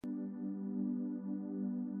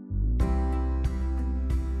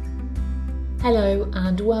Hello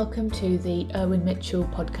and welcome to the Irwin Mitchell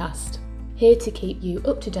podcast, here to keep you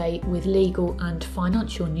up to date with legal and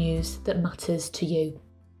financial news that matters to you.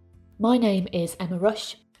 My name is Emma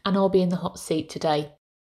Rush and I'll be in the hot seat today.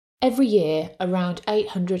 Every year, around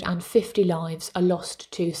 850 lives are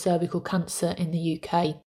lost to cervical cancer in the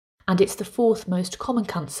UK, and it's the fourth most common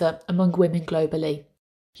cancer among women globally.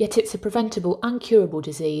 Yet it's a preventable and curable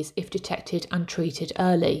disease if detected and treated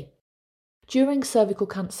early. During Cervical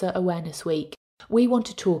Cancer Awareness Week, we want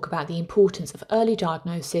to talk about the importance of early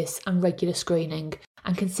diagnosis and regular screening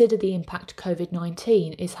and consider the impact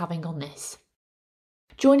COVID-19 is having on this.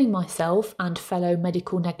 Joining myself and fellow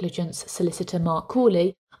medical negligence solicitor Mark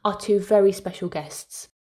Corley are two very special guests.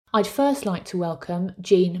 I'd first like to welcome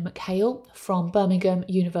Jean McHale from Birmingham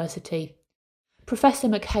University. Professor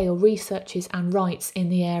McHale researches and writes in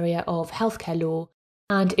the area of healthcare law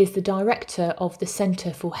and is the Director of the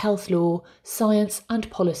Centre for Health Law, Science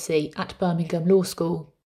and Policy at Birmingham Law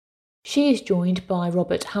School. She is joined by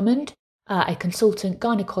Robert Hammond, a consultant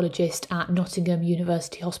gynaecologist at Nottingham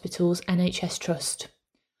University Hospital's NHS Trust.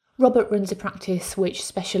 Robert runs a practice which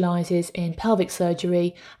specialises in pelvic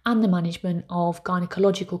surgery and the management of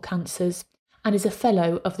gynaecological cancers and is a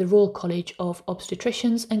Fellow of the Royal College of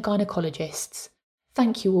Obstetricians and Gynaecologists.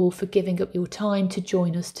 Thank you all for giving up your time to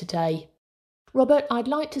join us today. Robert, I'd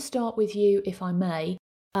like to start with you, if I may,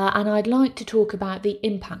 and I'd like to talk about the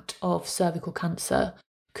impact of cervical cancer.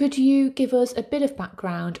 Could you give us a bit of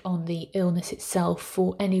background on the illness itself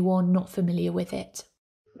for anyone not familiar with it?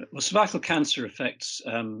 Well, cervical cancer affects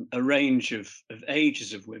a range of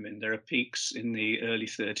ages of women. There are peaks in the early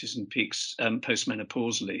 30s and peaks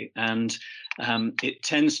postmenopausally, and it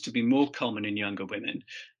tends to be more common in younger women.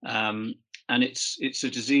 And it's a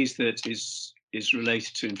disease that is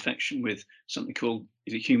related to infection with something called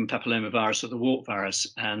the human papillomavirus or the wart virus,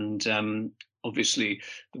 and obviously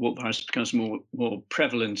the wart virus becomes more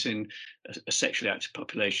prevalent in a sexually active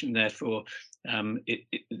population. Therefore,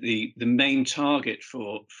 the main target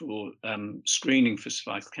for screening for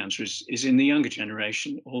cervical cancer is in the younger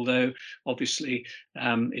generation, although obviously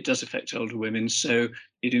it does affect older women, so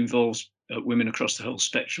it involves women across the whole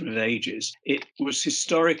spectrum of ages. It was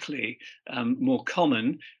historically more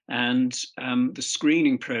common, and the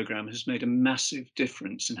screening program has made a massive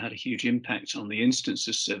difference and had a huge impact on the incidence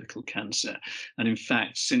of cervical cancer. And in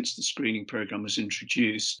fact, since the screening program was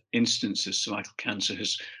introduced, incidence of cervical cancer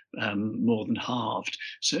has more than halved.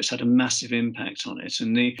 So it's had a massive impact on it.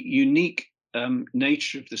 And the unique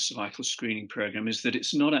nature of the cervical screening program is that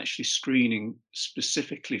it's not actually screening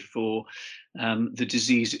specifically for the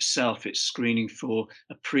disease itself. It's screening for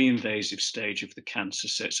a pre-invasive stage of the cancer.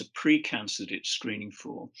 So it's a pre-cancer that it's screening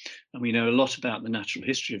for. And we know a lot about the natural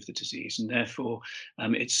history of the disease, and therefore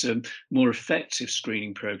it's a more effective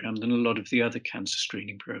screening program than a lot of the other cancer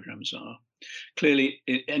screening programs are. Clearly,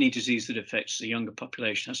 any disease that affects the younger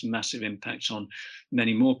population has a massive impact on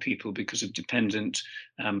many more people because of dependent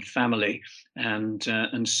family,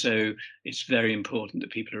 and so it's very important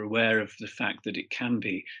that people are aware of the fact that it can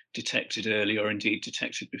be detected early, or indeed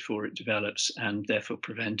detected before it develops, and therefore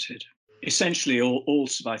prevented. Essentially, all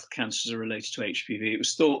cervical cancers are related to HPV. It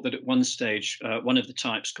was thought that at one stage, one of the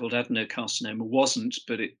types called adenocarcinoma wasn't,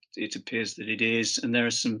 but it appears that it is. And there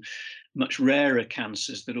are some much rarer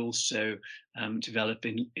cancers that also develop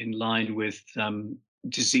in line with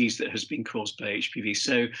disease that has been caused by HPV.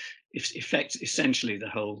 So essentially the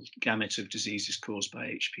whole gamut of diseases caused by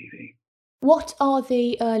HPV. What are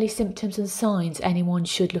the early symptoms and signs anyone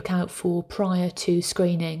should look out for prior to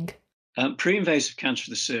screening? Pre-invasive cancer of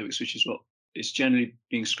the cervix, which is what is generally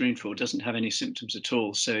being screened for, doesn't have any symptoms at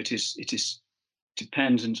all. So it is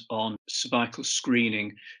dependent on cervical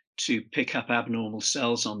screening to pick up abnormal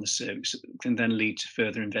cells on the cervix that can then lead to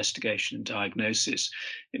further investigation and diagnosis.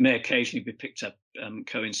 It may occasionally be picked up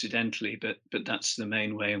coincidentally, but that's the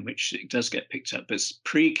main way in which it does get picked up. But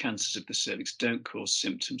pre-cancers of the cervix don't cause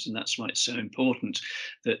symptoms, and that's why it's so important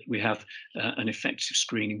that we have an effective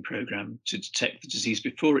screening program to detect the disease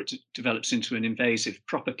before it develops into an invasive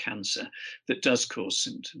proper cancer that does cause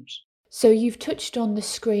symptoms. So you've touched on the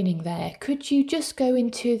screening there. Could you just go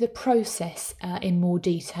into the process in more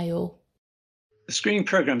detail? The screening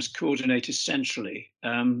program is coordinated centrally,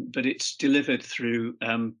 but it's delivered through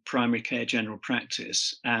primary care general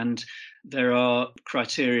practice. And there are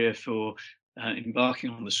criteria for embarking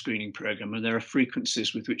on the screening program, and there are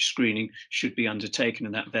frequencies with which screening should be undertaken,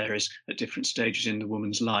 and that varies at different stages in the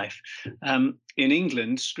woman's life. In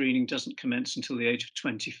England, screening doesn't commence until the age of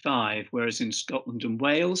 25, whereas in Scotland and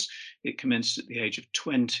Wales, it commences at the age of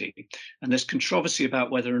 20. And there's controversy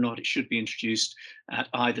about whether or not it should be introduced at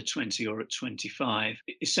either 20 or at 25.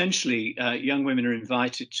 Essentially, young women are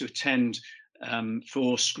invited to attend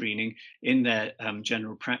for screening in their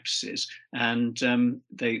general practices, and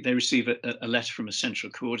they receive a letter from a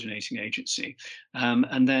central coordinating agency,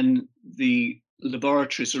 and then the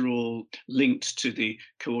laboratories are all linked to the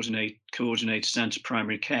coordinators and to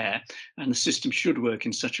primary care, and the system should work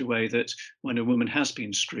in such a way that when a woman has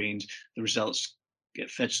been screened, the results get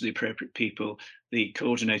fed to the appropriate people. The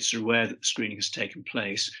coordinators are aware that the screening has taken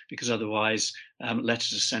place, because otherwise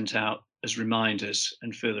letters are sent out as reminders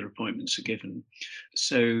and further appointments are given.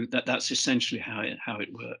 So that's essentially how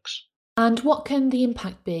it works. And what can the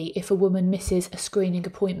impact be if a woman misses a screening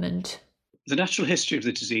appointment? The natural history of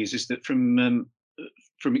the disease is that from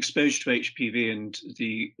exposure to HPV and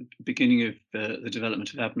the beginning of the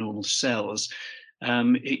development of abnormal cells,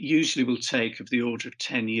 it usually will take of the order of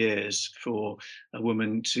 10 years for a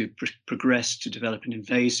woman to progress to develop an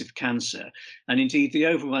invasive cancer. And indeed, the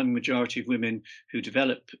overwhelming majority of women who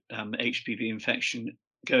develop HPV infection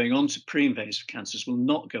going on to pre-invasive cancers will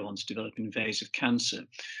not go on to develop invasive cancer.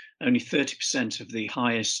 Only 30% of the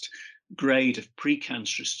highest grade of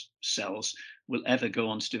precancerous cells will ever go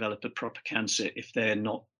on to develop a proper cancer if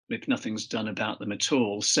nothing's done about them at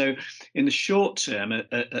all. So in the short term,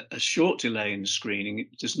 a short delay in screening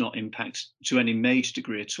does not impact to any major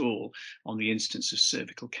degree at all on the incidence of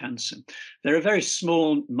cervical cancer. There are a very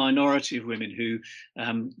small minority of women who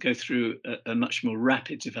go through a much more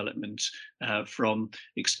rapid development from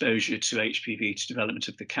exposure to HPV to development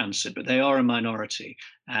of the cancer, but they are a minority,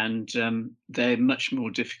 and they're much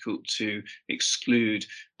more difficult to exclude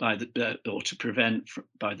by or to prevent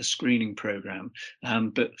by the screening program.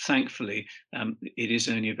 But thankfully, it is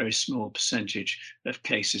only a very small percentage of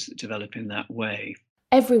cases that develop in that way.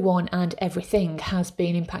 Everyone and everything has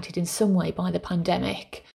been impacted in some way by the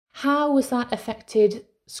pandemic. How has that affected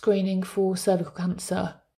screening for cervical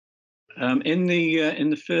cancer? In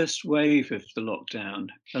the first wave of the lockdown,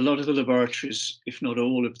 a lot of the laboratories, if not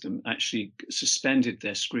all of them, actually suspended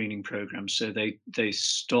their screening programs. So they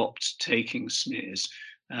stopped taking smears,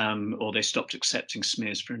 or they stopped accepting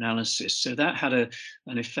smears for analysis. So that had an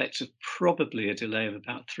effect of probably a delay of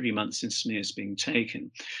about 3 months in smears being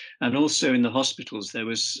taken. And also in the hospitals, there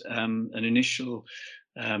was an initial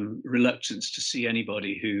reluctance to see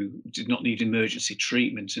anybody who did not need emergency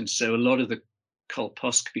treatment. And so a lot of the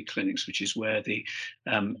colposcopy clinics, which is where the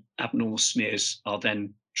abnormal smears are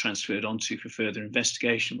then transferred onto for further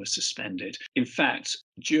investigation, were suspended. In fact,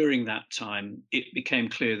 during that time, it became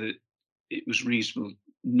clear that it was reasonable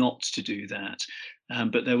not to do that.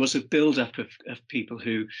 But there was a build-up of people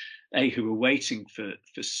who were waiting for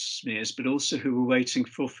smears, but also who were waiting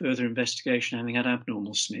for further investigation, having had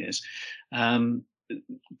abnormal smears.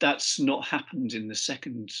 That's not happened in the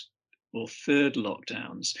second or third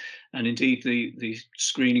lockdowns, and indeed the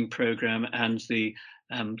screening program and the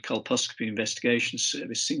colposcopy investigation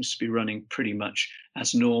service seems to be running pretty much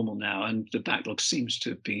as normal now, and the backlog seems to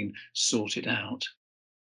have been sorted out.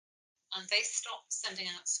 And they stopped sending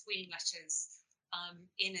out screening letters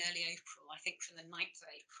in early April, I think from the 9th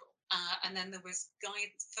of April. And then there was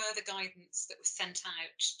further guidance that was sent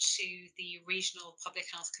out to the regional public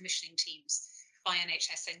health commissioning teams by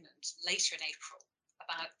NHS England later in April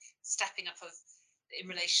about stepping up in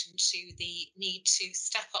relation to the need to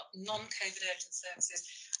step up non-COVID urgent services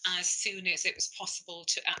as soon as it was possible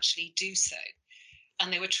to actually do so.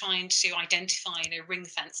 And they were trying to identify, ring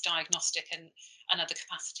fence diagnostic and other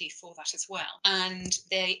capacity for that as well. And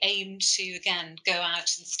they aim to, again, go out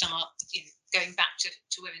and start going back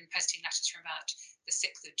to women posting letters from about the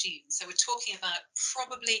 6th of June. So we're talking about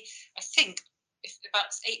probably, I think, about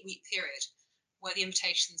an 8-week period where the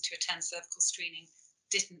invitations to attend cervical screening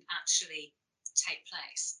didn't actually take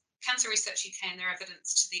place. Cancer Research UK and their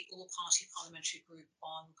evidence to the all-party parliamentary group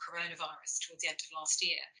on coronavirus towards the end of last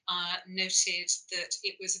year noted that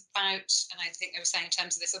it was about, and I think they were saying in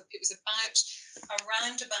terms of this, it was about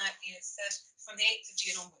around about from the 8th of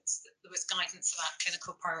June onwards that there was guidance about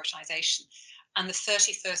clinical prioritisation, and the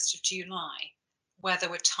 31st of July where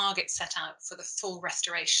there were targets set out for the full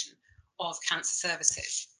restoration of cancer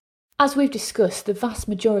services. As we've discussed, the vast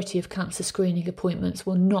majority of cancer screening appointments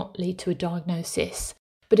will not lead to a diagnosis.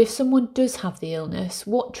 But if someone does have the illness,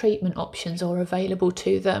 what treatment options are available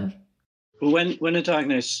to them? Well, when a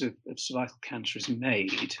diagnosis of cervical cancer is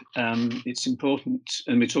made, it's important,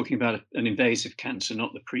 and we're talking about an invasive cancer,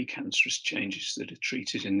 not the precancerous changes that are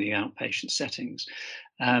treated in the outpatient settings.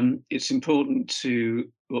 It's important to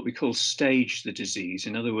what we call stage the disease.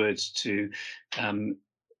 In other words, to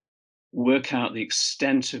work out the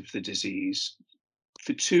extent of the disease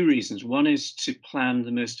for two reasons. One is to plan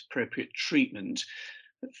the most appropriate treatment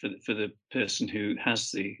for the person who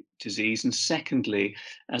has the disease, and secondly,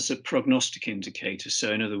 as a prognostic indicator.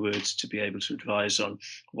 So, in other words, to be able to advise on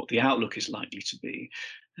what the outlook is likely to be.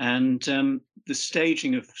 And the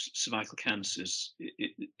staging of cervical cancers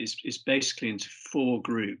is basically into 4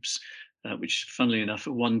 groups, which, funnily enough,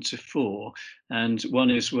 are 1 to 4. And 1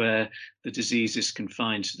 is where the disease is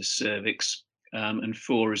confined to the cervix, and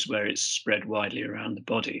 4 is where it's spread widely around the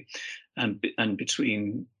body. And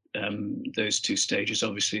between those 2 stages,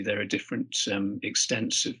 obviously, there are different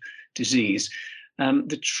extents of disease.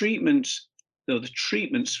 The treatments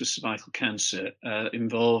for cervical cancer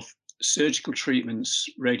involve surgical treatments,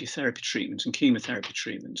 radiotherapy treatment, and chemotherapy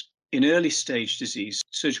treatment. In early stage disease,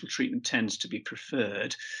 surgical treatment tends to be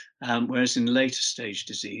preferred, whereas in later stage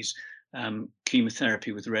disease,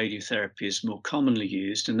 chemotherapy with radiotherapy is more commonly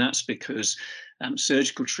used, and that's because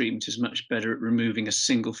surgical treatment is much better at removing a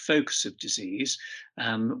single focus of disease,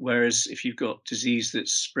 whereas if you've got disease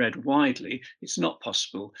that's spread widely, it's not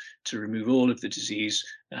possible to remove all of the disease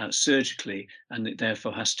surgically, and it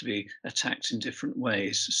therefore has to be attacked in different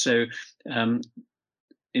ways. So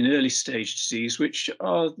in early stage disease, which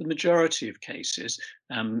are the majority of cases,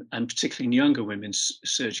 and particularly in younger women,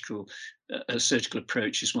 surgical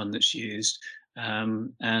approach is one that's used.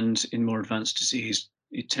 And in more advanced disease,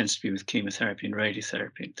 it tends to be with chemotherapy and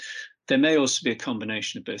radiotherapy. There may also be a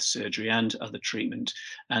combination of both surgery and other treatment.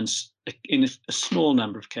 And in a small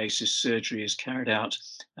number of cases, surgery is carried out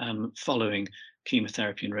following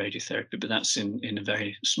chemotherapy and radiotherapy, but that's in a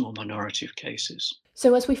very small minority of cases.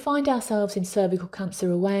 So as we find ourselves in Cervical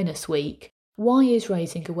Cancer Awareness Week, why is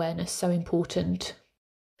raising awareness so important?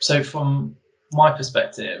 So from my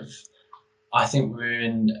perspective, I think we're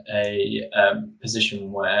in a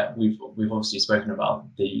position where we've obviously spoken about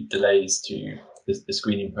the delays to the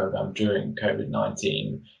screening program during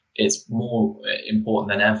COVID-19. It's more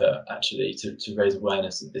important than ever, actually, to raise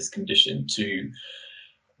awareness of this condition, to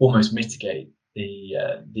almost mitigate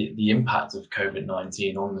the impact of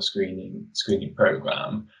COVID-19 on the screening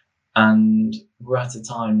program. And we're at a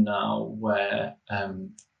time now where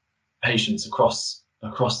patients across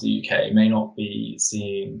the UK may not be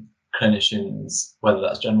seeing clinicians, whether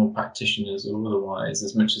that's general practitioners or otherwise,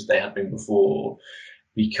 as much as they had been before,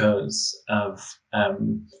 because of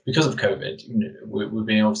COVID. You know, we're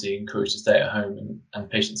being obviously encouraged to stay at home, and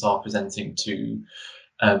patients are presenting to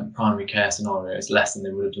primary care scenarios less than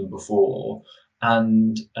they would have done before.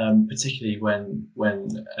 And particularly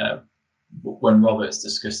when Robert's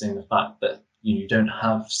discussing the fact that you don't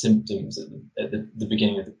have symptoms at the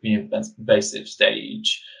beginning of the pre-invasive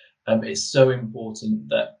stage, it's so important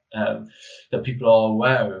that people are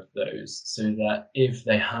aware of those, so that if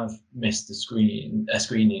they have missed a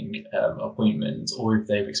screening appointment, or if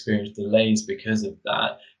they've experienced delays because of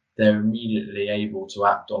that, they're immediately able to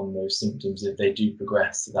act on those symptoms if they do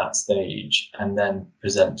progress to that stage, and then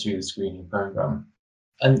present to the screening program.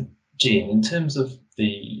 And Jean, in terms of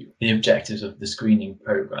the objectives of the screening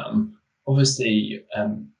program, obviously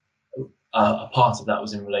a part of that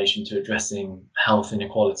was in relation to addressing health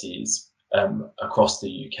inequalities across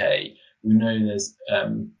the UK. We know there's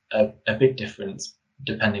a big difference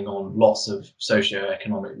depending on lots of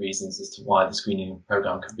socio-economic reasons as to why the screening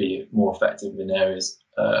program could be more effective in areas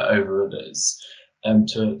over others.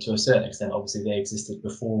 To a certain extent, obviously, they existed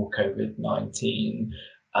before COVID-19.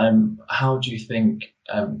 How do you think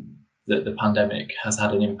that the pandemic has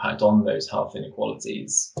had an impact on those health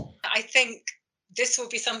inequalities? I think this will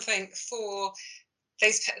be something for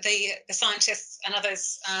the scientists and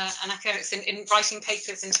others and academics in writing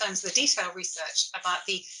papers in terms of the detailed research about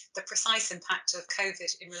the precise impact of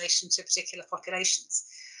COVID in relation to particular populations.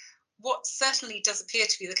 What certainly does appear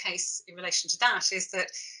to be the case in relation to that is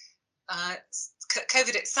that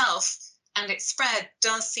COVID itself and its spread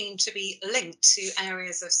does seem to be linked to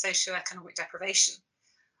areas of socioeconomic deprivation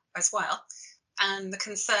as well. And the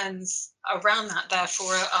concerns around that,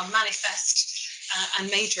 therefore, are manifest and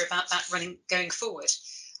major about that going forward.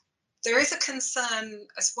 There is a concern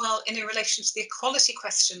as well in relation to the equality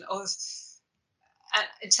question of,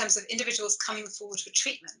 in terms of individuals coming forward for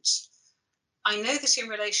treatment. I know that in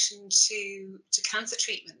relation to cancer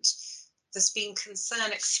treatment, there's been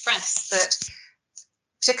concern expressed that,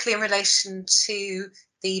 particularly in relation to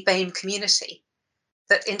the BAME community,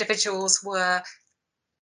 that individuals were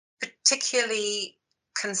particularly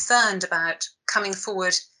concerned about coming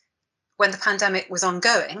forward when the pandemic was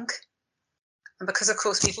ongoing. And because, of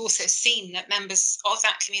course, we've also seen that members of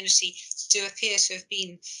that community do appear to have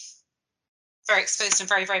been very exposed and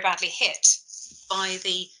very, very badly hit by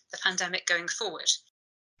the pandemic going forward.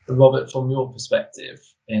 Robert, from your perspective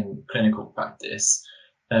in clinical practice,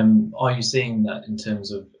 are you seeing that in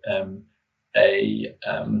terms of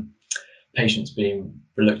patients being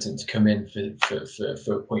reluctant to come in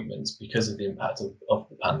for appointments because of the impact of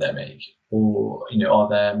the pandemic? Or, are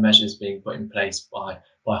there measures being put in place by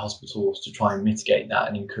hospitals to try and mitigate that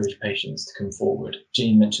and encourage patients to come forward?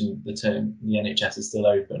 Jean mentioned the term the NHS is still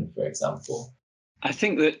open, for example. I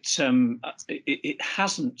think that it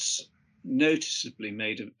hasn't noticeably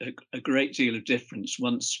made a great deal of difference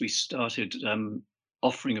once we started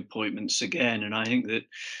offering appointments again, and I think that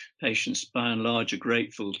patients by and large are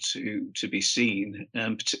grateful to be seen,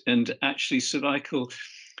 and actually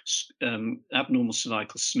abnormal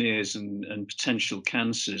cervical smears and potential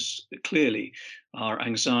cancers clearly are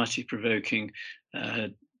anxiety provoking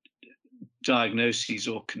diagnoses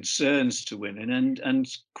or concerns to women, and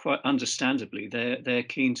quite understandably they're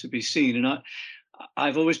keen to be seen. And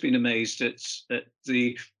I've always been amazed at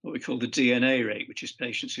the what we call the DNA rate, which is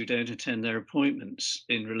patients who don't attend their appointments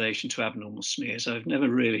in relation to abnormal smears. I've never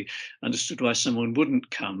really understood why someone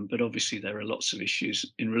wouldn't come, but obviously there are lots of issues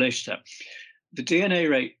in relation to that. The DNA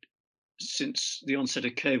rate since the onset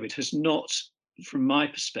of COVID has not, from my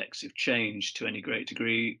perspective, changed to any great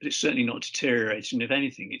degree. It's certainly not deteriorated, and if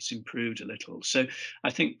anything, it's improved a little. So I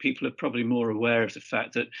think people are probably more aware of the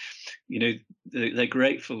fact that, they're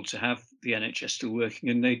grateful to have the NHS still working,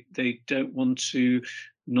 and they don't want to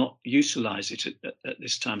not utilise it at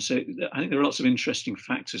this time. So I think there are lots of interesting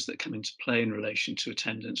factors that come into play in relation to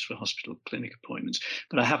attendance for hospital clinic appointments,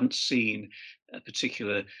 but I haven't seen a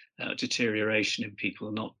particular deterioration in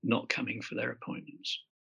people not coming for their appointments.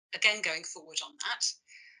 Again, going forward on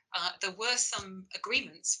that, there were some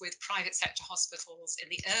agreements with private sector hospitals in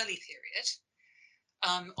the early period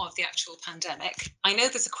of the actual pandemic. I know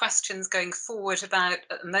there's questions going forward about,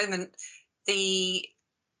 at the moment, the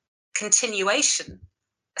continuation,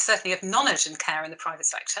 certainly of non-urgent care in the private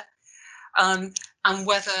sector, and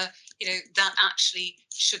whether that actually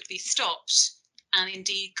should be stopped, and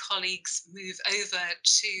indeed colleagues move over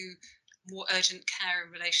to more urgent care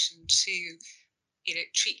in relation to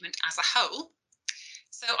treatment as a whole.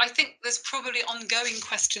 So I think there's probably ongoing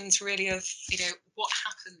questions really of what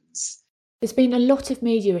happens. There's been a lot of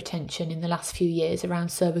media attention in the last few years around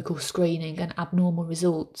cervical screening and abnormal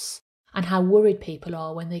results, and how worried people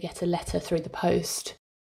are when they get a letter through the post.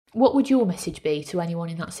 What would your message be to anyone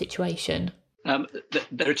in that situation?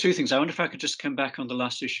 There are two things. I wonder if I could just come back on the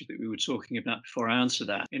last issue that we were talking about before I answer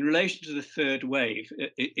that. In relation to the third wave,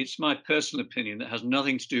 it's my personal opinion that has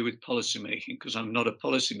nothing to do with policymaking, because I'm not a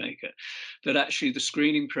policymaker, that actually the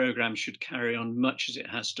screening programme should carry on much as it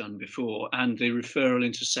has done before, and the referral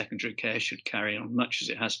into secondary care should carry on much as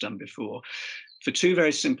it has done before, for two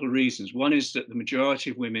very simple reasons. One is that the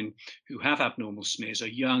majority of women who have abnormal smears are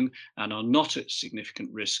young and are not at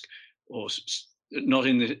significant risk, or not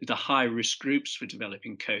in the high risk groups for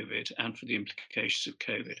developing COVID and for the implications of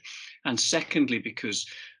COVID. And secondly, because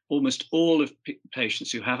almost all of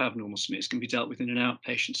patients who have abnormal smears can be dealt with in an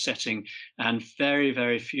outpatient setting, and very,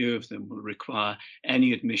 very few of them will require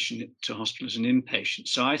any admission to hospital as an inpatient.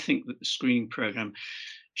 So I think that the screening programme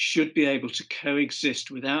should be able to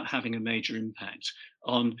coexist without having a major impact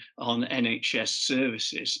on NHS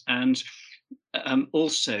services. And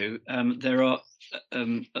also, there are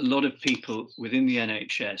a lot of people within the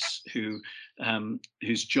NHS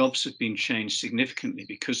whose jobs have been changed significantly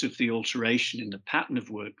because of the alteration in the pattern of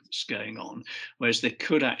work that's going on, whereas they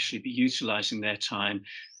could actually be utilising their time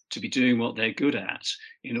to be doing what they're good at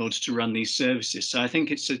in order to run these services. So I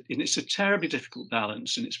think it's a terribly difficult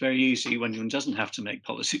balance, and it's very easy when one doesn't have to make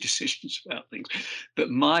policy decisions about things. But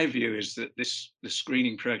my view is that the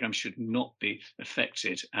screening programme should not be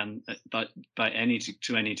affected, and by any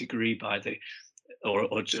degree by the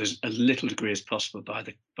or to as little degree as possible by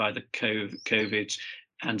the COVID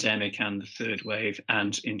pandemic and the third wave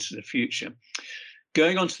and into the future.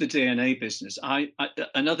 Going on to the DNA business,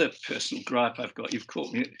 another personal gripe I've got, you've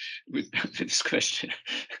caught me with this question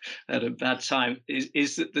at a bad time,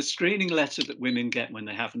 is that the screening letter that women get when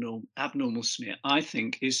they have an abnormal smear, I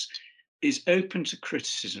think, is open to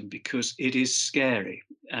criticism because it is scary.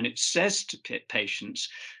 And it says to patients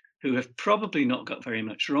who have probably not got very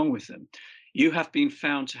much wrong with them, you have been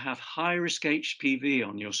found to have high risk HPV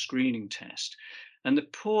on your screening test. And the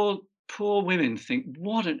poor women think,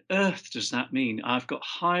 what on earth does that mean? I've got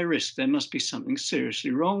high risk. There must be something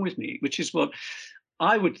seriously wrong with me, which is what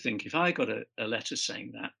I would think if I got a letter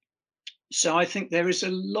saying that. So I think there is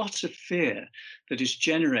a lot of fear that is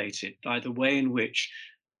generated by the way in which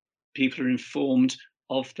people are informed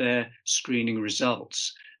of their screening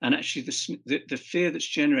results. And actually, the fear that's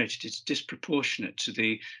generated is disproportionate to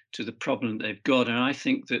the problem they've got. And I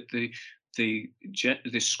think that the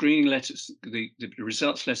screening letters, the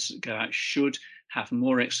results letters that go out should have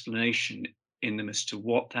more explanation in them as to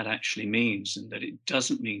what that actually means, and that it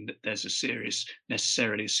doesn't mean that there's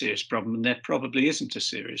necessarily a serious problem, and there probably isn't a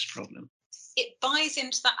serious problem. It buys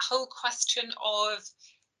into that whole question of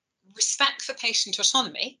respect for patient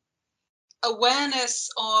autonomy, awareness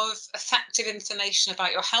of effective information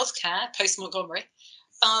about your healthcare post-Montgomery,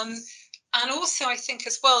 and also I think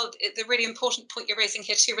as well, the really important point you're raising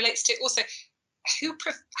here too relates to also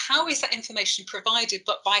how is that information provided,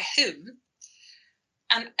 but by whom?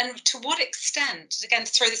 And to what extent, again,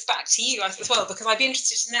 to throw this back to you as well, because I'd be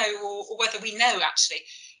interested to know, or whether we know actually,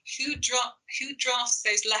 who drafts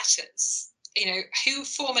those letters, who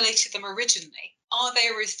formulated them originally? Are they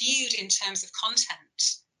reviewed in terms of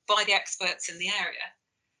content by the experts in the area?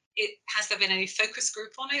 Has there been any focus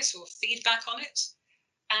group on it or feedback on it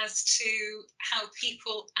as to how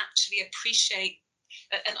people actually appreciate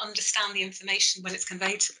and understand the information when it's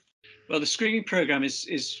conveyed to them? Well, the screening program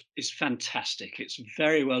is fantastic. It's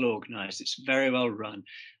very well organised. It's very well run,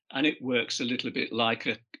 and it works a little bit like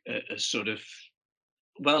a sort of,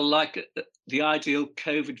 well, like the ideal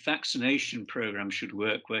COVID vaccination program should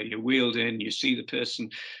work, where you're wheeled in, you see the person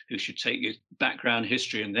who should take your background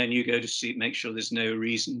history, and then you go to make sure there's no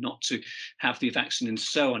reason not to have the vaccine, and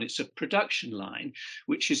so on. It's a production line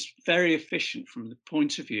which is very efficient from the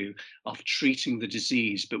point of view of treating the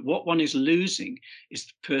disease. But what one is losing is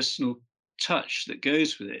the personal touch that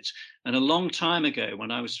goes with it. And a long time ago,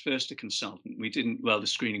 when I was first a consultant, the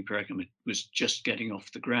screening program was just getting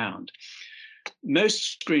off the ground.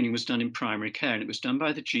 Most screening was done in primary care, and it was done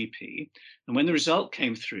by the GP. And when the result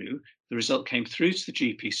came through to the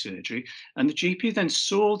GP surgery, and the GP then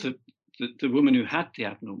saw the woman who had the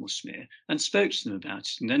abnormal smear and spoke to them about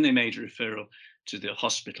it. And then they made a referral to the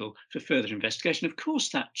hospital for further investigation. Of course,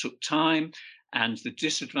 that took time. And the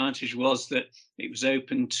disadvantage was that it was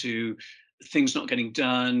open to things not getting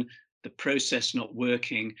done, the process not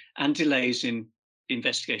working, and delays in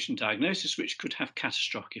investigation diagnosis, which could have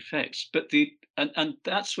catastrophic effects. But and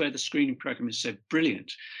that's where the screening program is so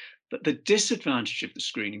brilliant. But the disadvantage of the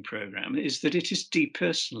screening program is that it is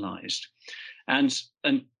depersonalized. And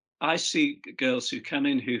I see girls who come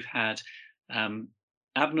in who've had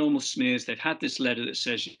abnormal smears. They've had this letter that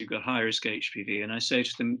says you've got high risk HPV, and I say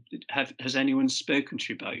to them, has anyone spoken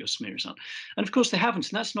to you about your smear result? And of course they haven't,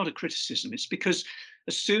 and that's not a criticism. It's because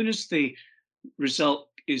as soon as the result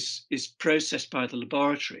is processed by the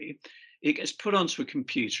laboratory, it gets put onto a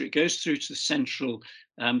computer, it goes through to the central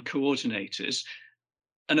coordinators.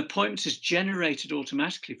 An appointment is generated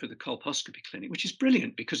automatically for the colposcopy clinic, which is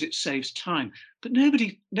brilliant because it saves time. But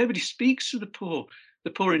nobody speaks to the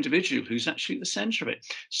poor individual who's actually at the centre of it.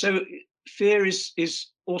 So fear is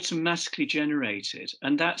automatically generated,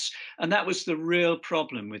 and that was the real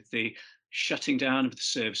problem with the shutting down of the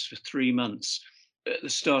service for 3 months at the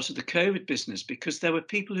start of the COVID business, because there were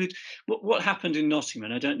people what happened in Nottingham,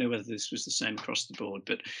 and I don't know whether this was the same across the board,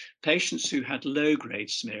 but patients who had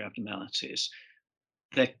low-grade smear abnormalities,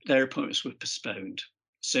 their appointments were postponed.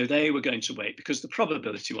 So they were going to wait, because the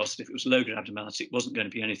probability was that if it was low-grade abnormality, it wasn't going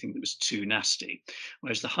to be anything that was too nasty.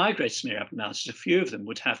 Whereas the high-grade smear abnormalities, a few of them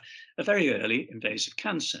would have a very early invasive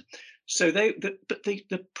cancer. So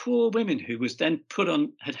the poor women who was then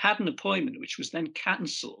had an appointment which was then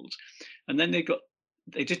cancelled, and then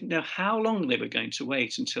they didn't know how long they were going to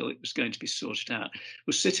wait until it was going to be sorted out,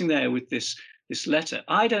 was sitting there with this letter.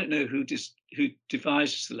 I don't know who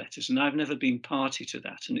devises the letters, and I've never been party to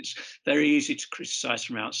that. And it's very easy to criticise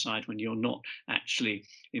from outside when you're not actually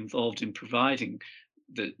involved in providing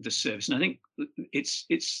the service. And I think it's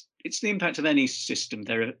the impact of any system.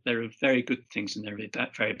 There are very good things and there are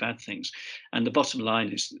very bad things. And the bottom line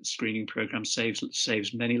is that the screening program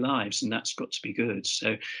saves many lives, and that's got to be good.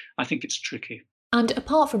 So I think it's tricky. And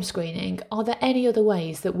apart from screening, are there any other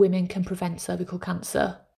ways that women can prevent cervical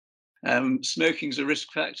cancer? Smoking is a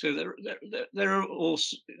risk factor. There are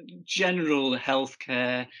also general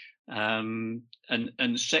healthcare and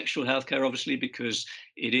sexual healthcare, obviously, because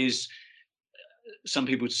it is. Some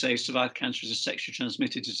people would say cervical cancer is a sexually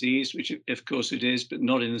transmitted disease, which of course it is, but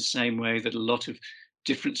not in the same way that a lot of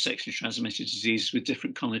different sexually transmitted diseases with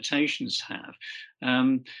different connotations have.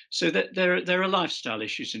 So that there are lifestyle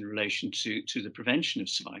issues in relation to the prevention of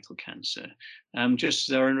cervical cancer, just as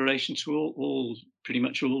there are in relation to pretty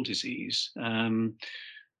much all disease.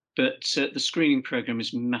 But the screening program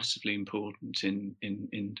is massively important in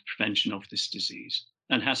the prevention of this disease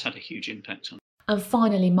and has had a huge impact on it. And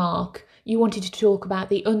finally, Mark, you wanted to talk about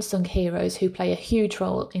the unsung heroes who play a huge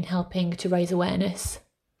role in helping to raise awareness.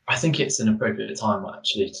 I think it's an appropriate time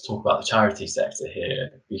actually to talk about the charity sector here,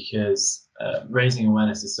 because raising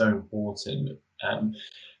awareness is so important.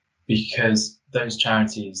 because those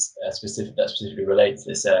charities that specifically relate to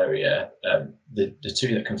this area, the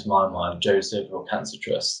two that come to my mind, Joe's Cervical Cancer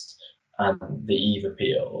Trust and the Eve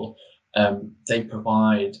Appeal, they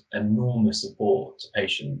provide enormous support to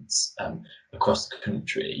patients across the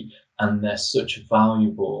country, and they're such a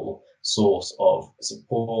valuable source of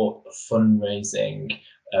support, fundraising.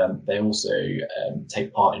 They also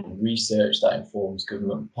take part in research that informs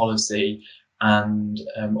government policy, and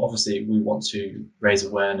obviously we want to raise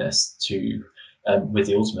awareness to with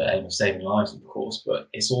the ultimate aim of saving lives, of course, but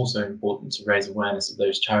it's also important to raise awareness of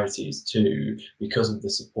those charities too, because of the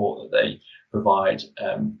support that they provide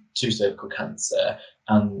to cervical cancer,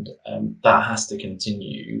 and that has to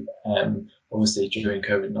continue. Obviously, during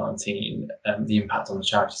COVID-19, the impact on the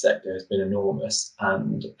charity sector has been enormous,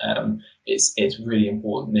 and it's really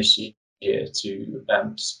important this year to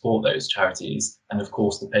support those charities, and of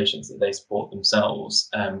course the patients that they support themselves,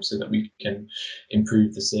 so that we can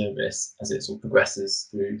improve the service as it sort of progresses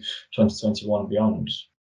through 2021 and beyond.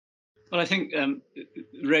 Well, I think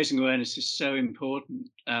raising awareness is so important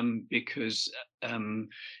because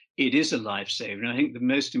it is a lifesaver. And I think the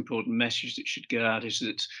most important message that should go out is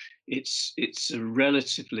that it's a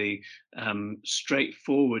relatively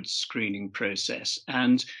straightforward screening process.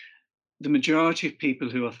 And the majority of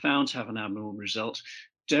people who are found to have an abnormal result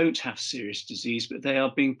don't have serious disease, but they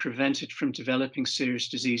are being prevented from developing serious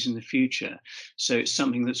disease in the future. So it's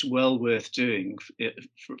something that's well worth doing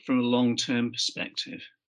from a long-term perspective.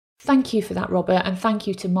 Thank you for that, Robert, and thank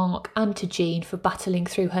you to Mark and to Jean for battling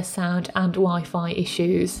through her sound and Wi-Fi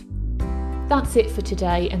issues. That's it for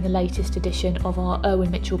today and the latest edition of our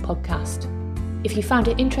Irwin Mitchell podcast. If you found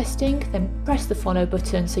it interesting, then press the follow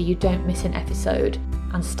button so you don't miss an episode,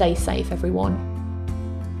 and stay safe, everyone.